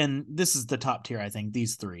this is the top tier. I think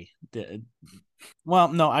these three. Well,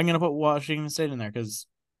 no, I'm gonna put Washington State in there because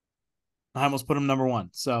I almost put them number one.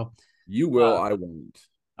 So You will, uh, I won't.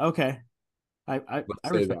 okay, I Let's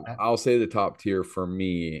say respect that. that. I'll say the top tier for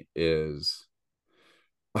me is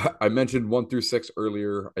I mentioned 1 through 6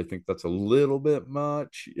 earlier. I think that's a little bit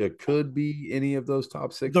much. It could be any of those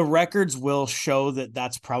top six. The records will show that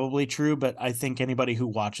that's probably true, but I think anybody who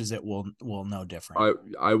watches it will know different.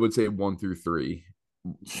 I would say 1 through 3.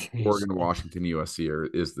 Jeez. Oregon, Washington, USC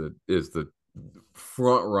is the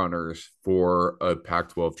front runners for a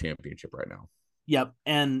Pac-12 championship right now. Yep,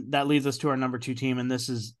 and that leads us to our number two team, and this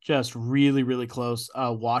is just really, really close.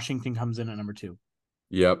 Washington comes in at number two.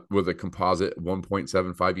 Yep, with a composite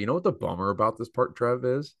 1.75. You know what the bummer about this part, Trev,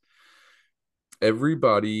 is?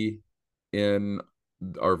 everybody in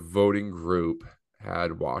our voting group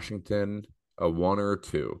had Washington a one or a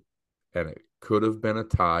two, and it could have been a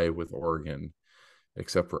tie with Oregon,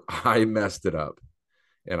 except for I messed it up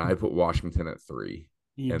and I put Washington at three.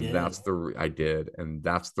 You And did. I did, and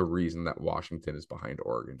that's the reason that Washington is behind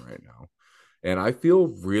Oregon right now. And I feel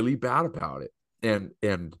really bad about it.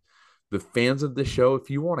 And the fans of the show, if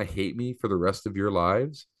you want to hate me for the rest of your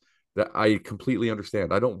lives, that I completely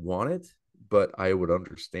understand. I don't want it, but I would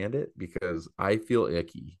understand it because I feel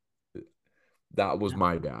icky. That was Yeah.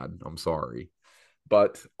 my bad. I'm sorry.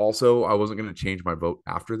 But also, I wasn't going to change my vote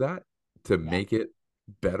after that to Yeah. make it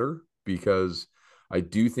better because I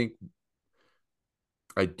do think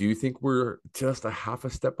we're just a half a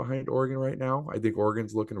step behind Oregon right now. I think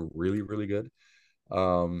Oregon's looking really, really good.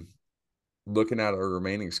 Um, Looking at our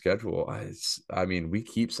remaining schedule, I mean, we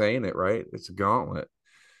keep saying it, right? It's a gauntlet.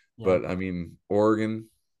 Yeah. But I mean, Oregon,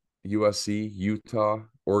 USC, Utah,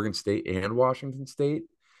 Oregon State, and Washington State,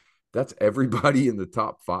 that's everybody in the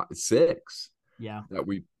top five, six Yeah. that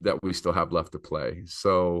we still have left to play.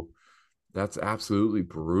 So that's absolutely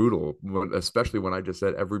brutal, especially when I just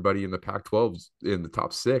said everybody in the Pac-12 in the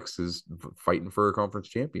top six is fighting for a conference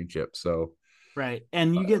championship. So, Right.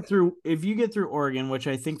 And you get through, if you get through Oregon, which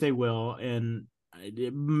I think they will, and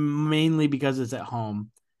mainly because it's at home,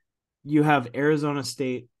 you have Arizona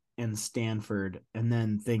State and Stanford, and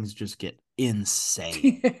then things just get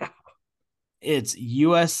insane. yeah. It's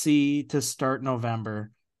USC to start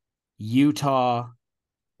November, Utah,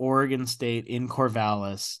 Oregon State in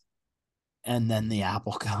Corvallis, and then the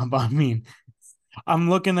Apple Cup. I mean, I'm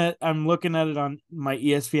looking at it on my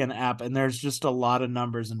ESPN app, and there's just a lot of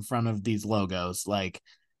numbers in front of these logos. Like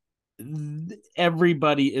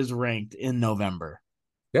everybody is ranked in November.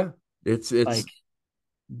 Yeah, Like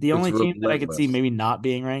the it's only team that I could see relentless. maybe not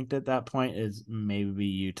being ranked at that point is maybe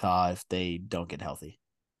Utah if they don't get healthy.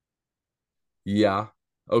 Yeah.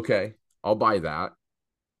 Okay. I'll buy that.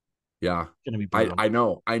 Yeah. It's gonna be I brutal. I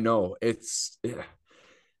know. I know.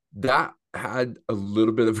 That had a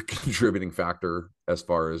little bit of a contributing factor as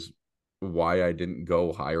far as why I didn't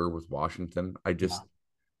go higher with Washington. I Yeah. just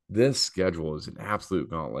this schedule is an absolute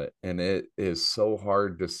gauntlet, and it is so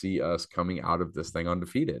hard to see us coming out of this thing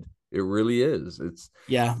undefeated. It really is. It's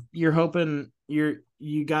Yeah. You're hoping you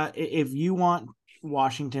got if you want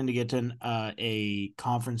Washington to get to a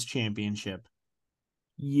conference championship,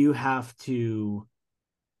 you have to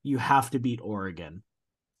beat Oregon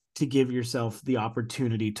to give yourself the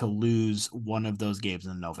opportunity to lose one of those games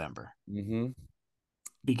in November. mm-hmm.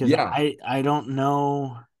 Because Yeah, I don't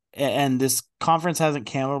know, and this conference hasn't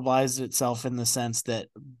cannibalized itself in the sense that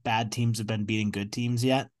bad teams have been beating good teams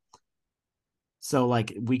yet. So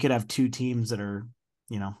like we could have two teams that are,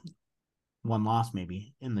 you know, one loss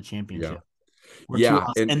maybe in the yeah, championship or two yeah,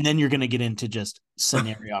 loss, and and then you're going to get into just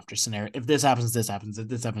scenario after scenario. If this happens, this happens. If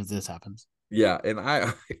this happens, this happens. yeah, and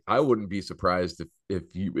I wouldn't be surprised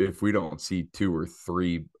if we don't see two or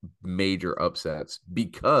three major upsets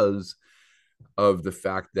because of the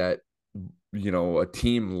fact that a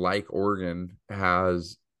team like Oregon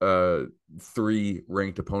has three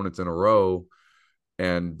ranked opponents in a row,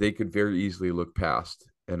 and they could very easily look past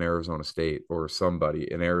an Arizona State or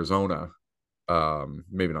somebody in Arizona.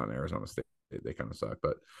 Maybe not in Arizona State; they kind of suck,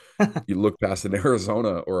 but you look past an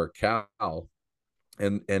Arizona or a Cal,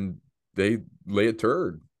 and they lay a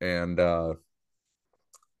turd, and I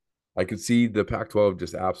could see the Pac-12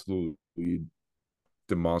 just absolutely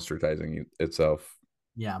demonstratizing itself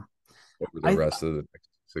Yeah. over the I rest of the next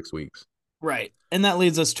 6 weeks. Right. And that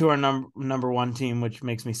leads us to our number one team, which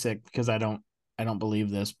makes me sick because I don't believe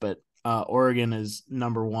this, but Oregon is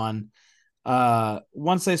number one.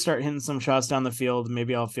 Once they start hitting some shots down the field,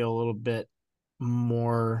 maybe I'll feel a little bit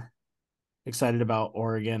more excited about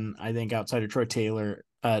Oregon. I think outside of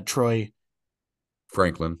Troy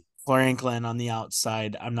Franklin. Franklin on the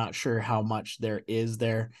outside, I'm not sure how much there is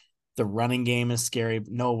there. The running game is scary.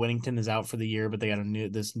 Noah Whittington is out for the year, but they got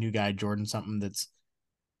this new guy, Jordan something, that's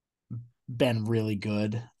been really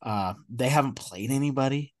good. They haven't played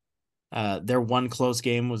anybody. Their one close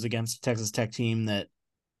game was against a Texas Tech team that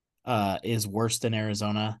is worse than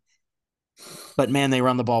Arizona. But man, they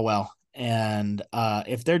run the ball well. And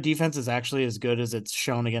if their defense is actually as good as it's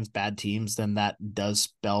shown against bad teams, then that does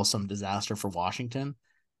spell some disaster for Washington.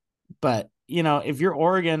 But, if you're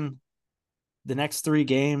Oregon, the next three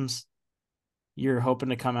games, you're hoping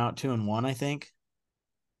to come out 2-1, I think.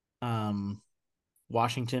 Um,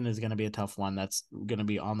 Washington is going to be a tough one. That's going to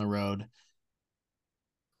be on the road.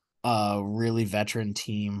 A really veteran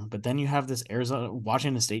team, but then you have this Arizona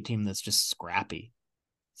Washington State team that's just scrappy.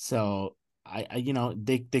 So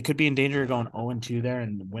they could be in danger of going 0-2 there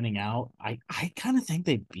and winning out. I kind of think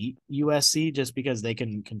they beat USC just because they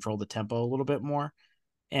can control the tempo a little bit more.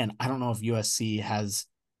 And I don't know if USC has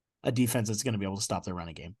a defense that's going to be able to stop their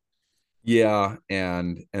running game. Yeah,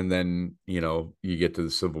 and then you get to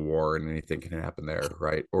the Civil War and anything can happen there,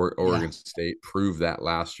 right? Or Yeah. Oregon State proved that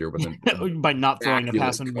last year with an By not throwing a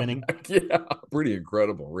pass immaculate and winning. comeback. Yeah, pretty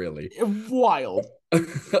incredible, really. Wild.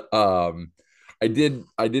 um, I didn't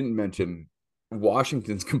mention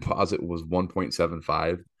Washington's composite was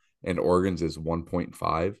 1.75 and Oregon's is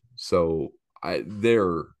 1.5. So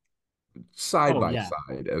they're side Oh by yeah.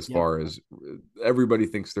 side as Yep. far as everybody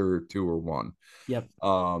thinks they're 2 or 1. Yep.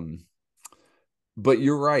 Um, but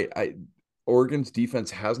you're right. Oregon's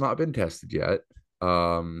defense has not been tested yet.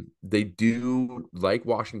 They do, like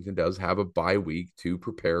Washington does, have a bye week to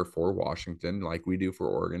prepare for Washington, like we do for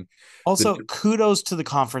Oregon. The Also, kudos to the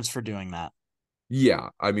conference for doing that. Yeah,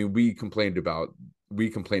 I mean, we complained about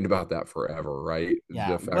that forever, right?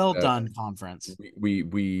 Yeah. The fact Well that done, conference.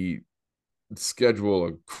 we schedule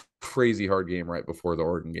a crazy hard game right before the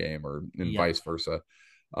Oregon game, or and Yep. vice versa.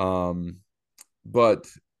 Um, but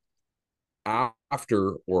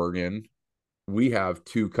after Oregon, we have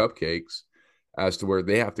two cupcakes as to where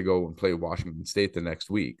they have to go and play Washington State the next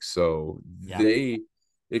week. So Yeah.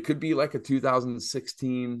 it could be like a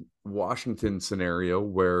 2016 Washington scenario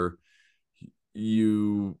where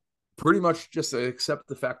you pretty much just accept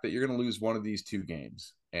the fact that you're going to lose one of these two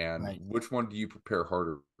games. And Right. which one do you prepare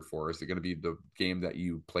harder for? Is it going to be the game that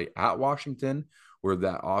you play at Washington, where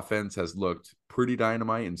that offense has looked pretty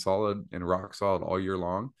dynamite and solid and rock solid all year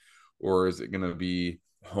long? Or is it going to be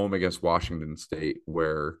home against Washington State,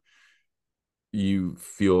 where you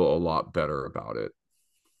feel a lot better about it?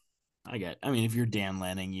 I mean, if you're Dan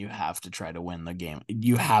Lanning, you have to try to win the game.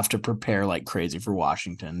 You have to prepare like crazy for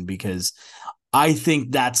Washington because I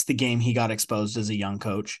think that's the game he got exposed as a young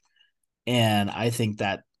coach. And I think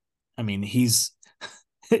that, I mean, his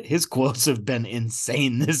quotes have been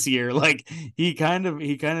insane this year. Like he kind of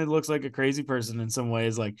looks like a crazy person in some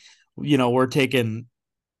ways. Like, we're taking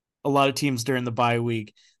a lot of teams during the bye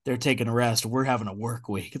week, they're taking a rest. We're having a work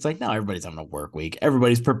week. It's like, no, everybody's having a work week.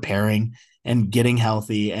 Everybody's preparing and getting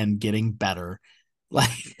healthy and getting better.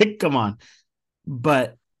 Like, come on.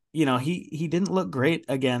 But, he didn't look great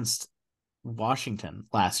against Washington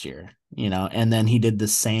last year, and then he did the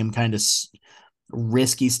same kind of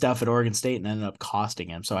risky stuff at Oregon State and ended up costing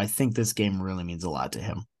him. So I think this game really means a lot to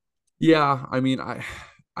him. Yeah, I mean,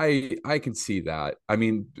 I can see that. I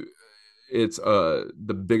mean, it's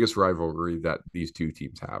the biggest rivalry that these two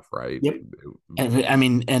teams have, right? Yep. And I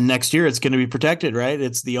mean, and next year it's going to be protected, right?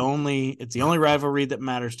 It's the only rivalry that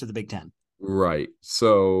matters to the Big 10. Right.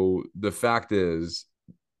 So the fact is,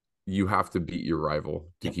 you have to beat your rival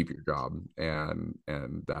to Yep. keep your job, and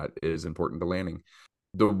that is important to Lanning.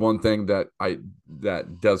 The one thing that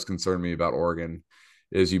does concern me about Oregon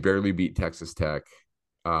is you barely beat Texas Tech.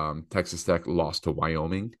 Texas Tech lost to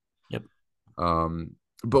Wyoming. Yep.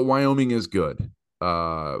 But Wyoming is good.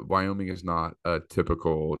 Wyoming is not a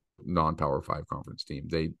typical non-power five conference team.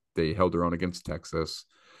 They held their own against Texas.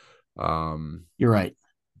 You're right.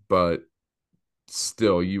 But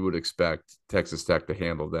still, you would expect Texas Tech to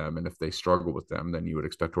handle them, and if they struggle with them, then you would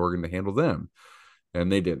expect Oregon to handle them,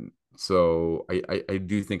 and they didn't. So I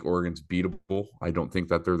do think Oregon's beatable. I don't think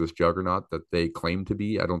that they're this juggernaut that they claim to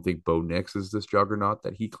be. I don't think Bo Nix is this juggernaut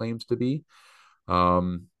that he claims to be.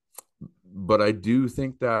 Um, but I do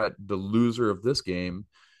think that the loser of this game,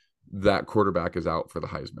 that quarterback is out for the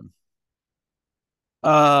Heisman.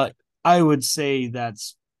 Uh, I would say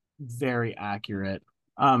that's very accurate.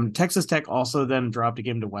 Texas Tech also then dropped a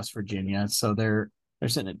game to West Virginia, so they're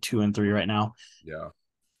sitting at 2-3 right now. Yeah.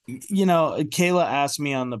 Kayla asked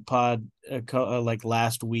me on the pod like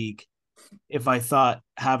last week if I thought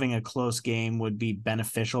having a close game would be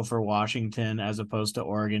beneficial for Washington as opposed to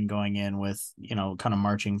Oregon going in with, kind of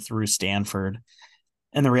marching through Stanford.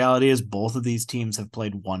 And the reality is both of these teams have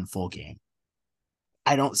played one full game.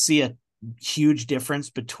 I don't see a huge difference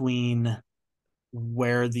between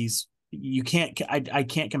where these I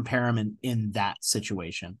can't compare them in that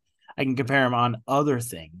situation. I can compare them on other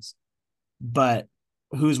things, but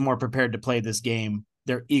who's more prepared to play this game?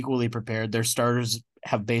 They're equally prepared. Their starters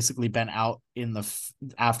have basically been out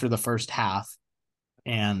after the first half,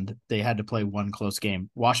 and they had to play one close game.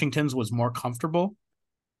 Washington's was more comfortable,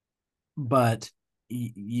 but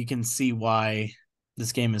you can see why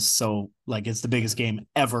this game is so, like, it's the biggest game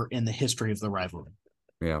ever in the history of the rivalry.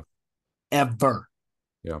 Yeah. Ever.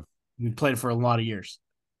 Yeah. We played it for a lot of years.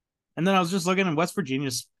 And then I was just looking, and West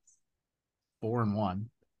Virginia's 4-1.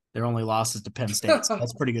 Their only loss is to Penn State. So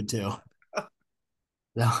that's pretty good too.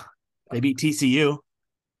 Yeah. They beat TCU.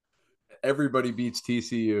 Everybody beats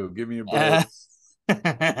TCU. Give me a break.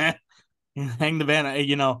 Uh, hang the banner.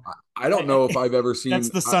 I don't know if I've ever That's seen.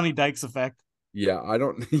 the Sonny Dykes effect. Yeah, I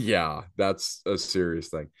don't. Yeah, that's a serious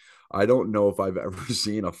thing. I don't know if I've ever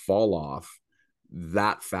seen a fall off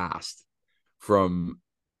that fast from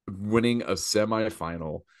winning a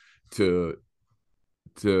semifinal to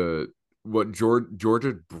what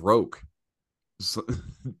Georgia broke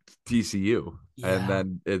TCU, and Yeah.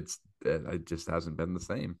 then it just hasn't been the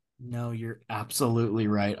same. No, you're absolutely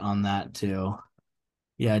right on that too.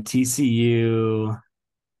 Yeah, TCU.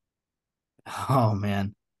 Oh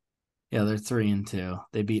man. Yeah, they're 3-2.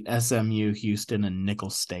 They beat SMU, Houston, and Nickel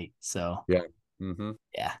State. So Yeah. Mm-hmm.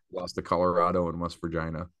 yeah. Lost to Colorado and West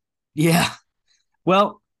Virginia. Yeah.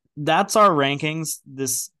 Well, that's our rankings.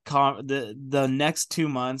 The next 2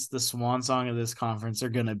 months, the swan song of this conference are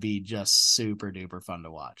gonna be just super duper fun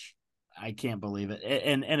to watch. I can't believe it.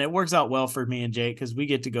 And it works out well for me and Jake because we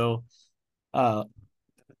get to go uh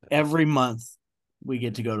every month we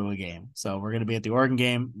get to go to a game. So we're gonna be at the Oregon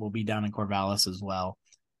game. We'll be down in Corvallis as well.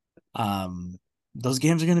 Um those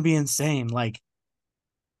games are gonna be insane. Like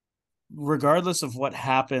regardless of what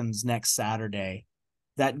happens next Saturday,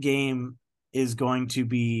 that game is going to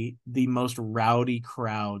be the most rowdy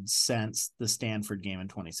crowd since the Stanford game in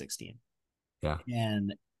 2016. Yeah.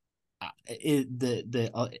 And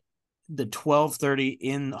the 12:30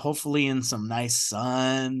 in hopefully in some nice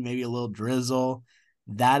sun, maybe a little drizzle,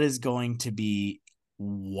 that is going to be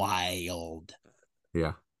wild.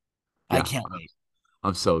 Yeah. I Yeah. can't wait.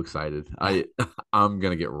 I'm so excited. Yeah. I'm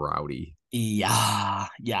gonna get rowdy. Yeah.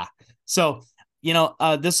 Yeah. So,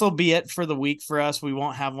 this will be it for the week for us. We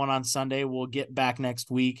won't have one on Sunday. We'll get back next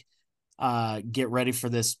week. Get ready for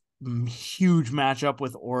this huge matchup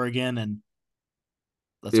with Oregon, and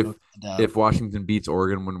let's If go get the dub. if Washington beats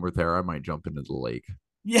Oregon when we're there, I might jump into the lake.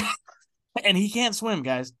 Yeah. And he can't swim,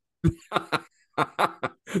 guys.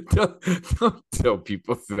 Don't tell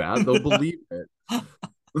people that. They'll believe it.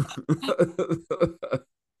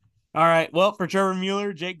 All right. Well, for Trevor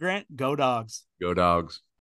Mueller, Jake Grant, go Dogs. Go Dogs.